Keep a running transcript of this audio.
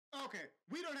Okay,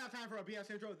 we don't have time for a BS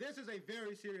intro. This is a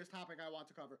very serious topic I want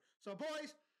to cover. So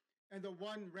boys, and the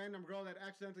one random girl that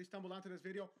accidentally stumbled onto this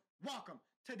video, welcome.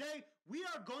 Today, we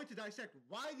are going to dissect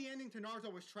why the ending to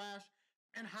Naruto was trash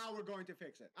and how we're going to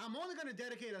fix it. I'm only going to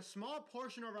dedicate a small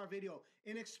portion of our video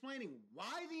in explaining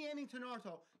why the ending to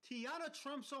Naruto, Tiana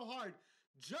trumps so hard,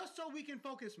 just so we can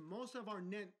focus most of our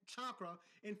net chakra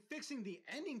in fixing the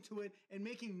ending to it and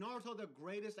making Naruto the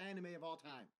greatest anime of all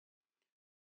time.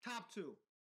 Top 2.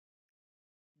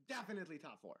 Definitely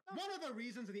top 4. One of the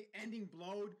reasons the ending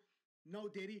blowed no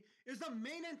Diddy is the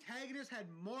main antagonist had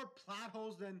more plot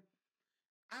holes than,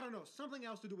 I don't know, something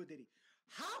else to do with Diddy.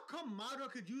 How come Madara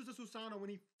could use the Susanoo when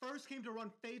he first came to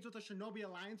run fades with the Shinobi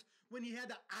Alliance when he had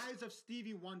the eyes of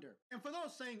Stevie Wonder? And for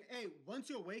those saying, hey, once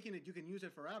you awaken it, you can use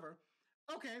it forever.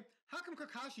 Okay, how come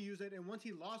Kakashi used it and once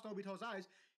he lost Obito's eyes,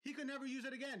 he could never use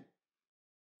it again?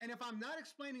 And if I'm not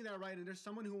explaining that right and there's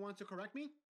someone who wants to correct me,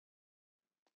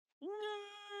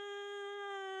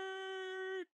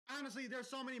 honestly, there's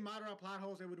so many Madara plot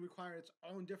holes it would require its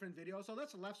own different video, so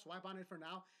let's left swipe on it for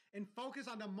now and focus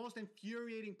on the most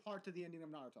infuriating part to the ending of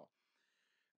Naruto.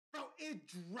 Bro, it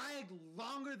dragged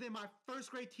longer than my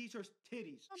first grade teacher's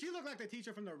titties. She looked like the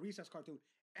teacher from the Recess cartoon,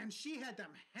 and she had them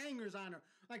hangers on her.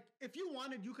 Like, if you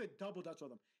wanted, you could double dutch with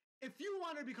them. If you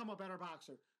wanted to become a better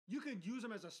boxer, you could use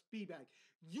them as a speed bag.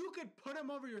 You could put them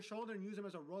over your shoulder and use them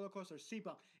as a roller coaster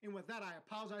seatbelt. And with that, I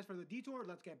apologize for the detour.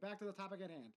 Let's get back to the topic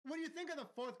at hand. When you think of the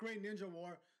 4th grade ninja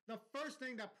war, the first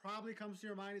thing that probably comes to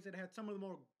your mind is it had some of the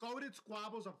more goated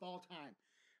squabbles of all time.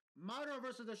 Madara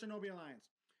versus the Shinobi Alliance.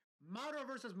 Madara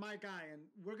versus my guy, and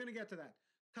we're going to get to that.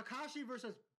 Kakashi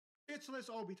versus bitchless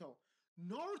Obito.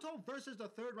 Naruto versus the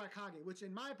 3rd Hokage, which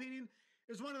in my opinion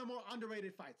is one of the more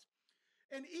underrated fights.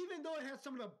 And even though it has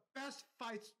some of the best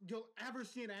fights you'll ever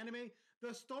see in anime,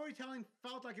 the storytelling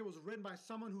felt like it was written by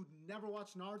someone who'd never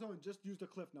watched Naruto and just used the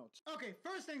cliff notes. Okay,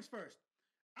 first things first.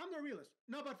 I'm the realist.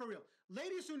 No, but for real.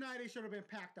 Lady Tsunade should have been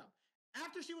packed up.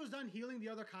 After she was done healing the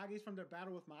other Kages from their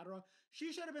battle with Madara,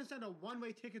 she should have been sent a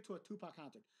one-way ticket to a Tupac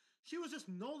concert. She was just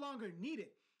no longer needed.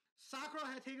 Sakura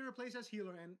had taken her place as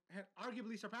healer and had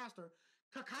arguably surpassed her.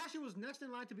 Kakashi was next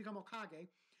in line to become Hokage.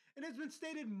 And it's been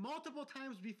stated multiple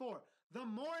times before, the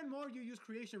more and more you use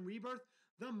Creation Rebirth,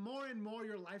 the more and more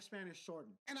your lifespan is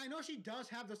shortened. And I know she does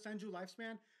have the Senju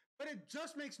lifespan, but it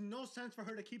just makes no sense for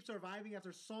her to keep surviving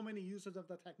after so many uses of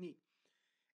the technique.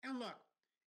 And look,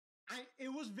 it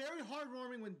was very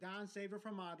heartwarming when Don saved her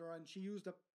from Madara and she used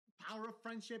the power of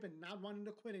friendship and not wanting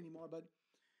to quit anymore, but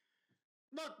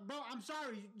look, bro, I'm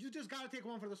sorry, you just gotta take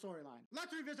one for the storyline.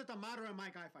 Let's revisit the Madara and my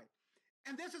guy fight.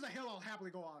 And this is a hill I'll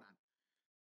happily go out on.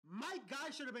 My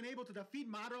guy should have been able to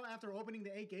defeat Madara after opening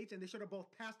the 8 gates, and they should have both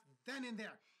passed then and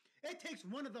there. It takes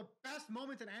one of the best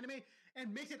moments in anime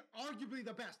and makes it arguably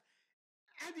the best.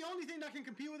 And the only thing that can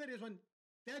compete with it is when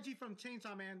Deji from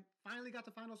Chainsaw Man finally got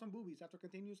to find out some boobies after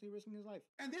continuously risking his life.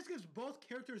 And this gives both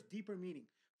characters deeper meaning.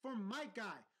 For my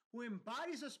guy, who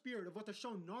embodies the spirit of what the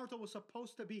show Naruto was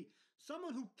supposed to be,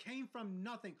 someone who came from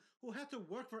nothing, who had to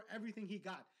work for everything he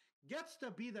got, gets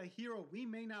to be the hero we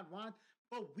may not want,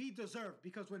 but we deserve,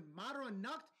 because when Madara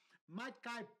knocked, my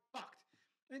guy bucked.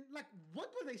 And like, what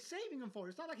were they saving him for?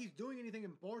 It's not like he's doing anything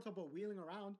important but wheeling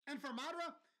around. And for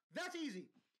Madara, that's easy.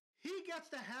 He gets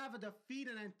to have a defeat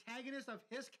an antagonist of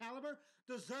his caliber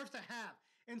deserves to have,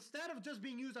 instead of just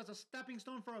being used as a stepping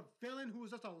stone for a villain who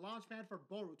was just a launch pad for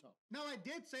Boruto. Now, I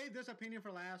did save this opinion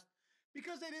for last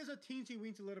because it is a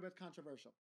teensy-weensy little bit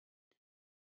controversial.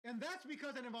 And that's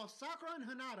because it involves Sakura and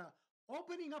Hinata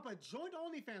opening up a joint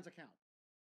OnlyFans account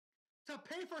to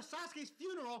pay for Sasuke's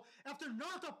funeral after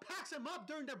Naruto packs him up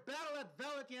during their battle at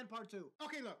Vel at the end part 2.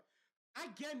 Okay, look, I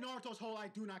get Naruto's whole I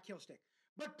do not kill shtick,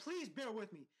 but please bear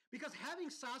with me, because having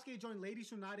Sasuke join Lady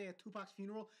Tsunade at Tupac's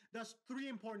funeral does 3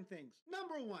 important things.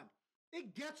 Number 1,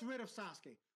 it gets rid of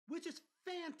Sasuke, which is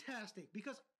fantastic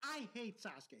because I hate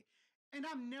Sasuke, and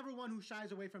I'm never one who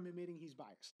shies away from admitting he's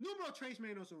biased. Numero 3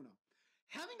 menos uno.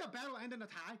 Having the battle end in a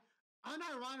tie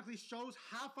unironically shows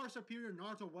how far superior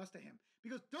Naruto was to him,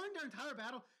 because during their entire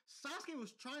battle, Sasuke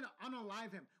was trying to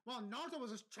unalive him, while Naruto was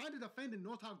just trying to defend in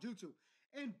no-talk jutsu.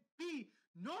 And B,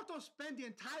 Naruto spent the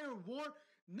entire war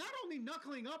not only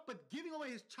knuckling up, but giving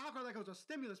away his chakra like it was a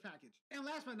stimulus package. And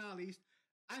last but not least,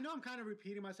 I know I'm kind of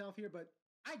repeating myself here, but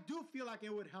I do feel like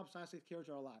it would help Sasuke's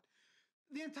character a lot.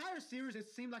 The entire series, it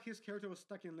seemed like his character was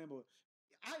stuck in limbo,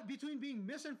 between being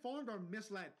misinformed or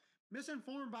misled.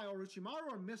 Misinformed by Orochimaru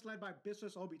or misled by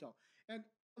bitchless Obito. And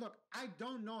look, I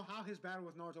don't know how his battle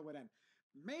with Naruto would end.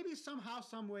 Maybe somehow,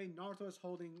 someway, Naruto is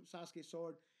holding Sasuke's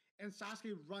sword and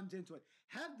Sasuke runs into it.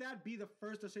 Have that be the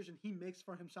first decision he makes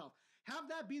for himself. Have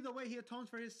that be the way he atones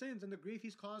for his sins and the grief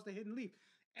he's caused the Hidden Leaf.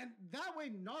 And that way,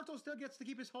 Naruto still gets to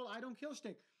keep his whole I don't kill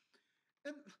shtick.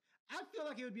 And I feel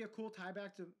like it would be a cool tie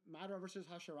back to Madara versus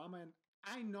Hashirama. And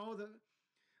I know that,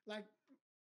 like,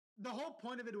 the whole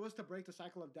point of it was to break the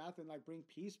cycle of death and, like, bring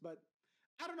peace. But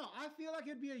I don't know. I feel like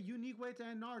it'd be a unique way to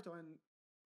end Naruto. And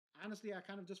honestly, I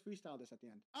kind of just freestyled this at the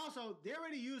end. Also, they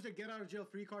already used a get out of jail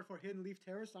free card for Hidden Leaf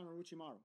Terrorist on Orochimaru.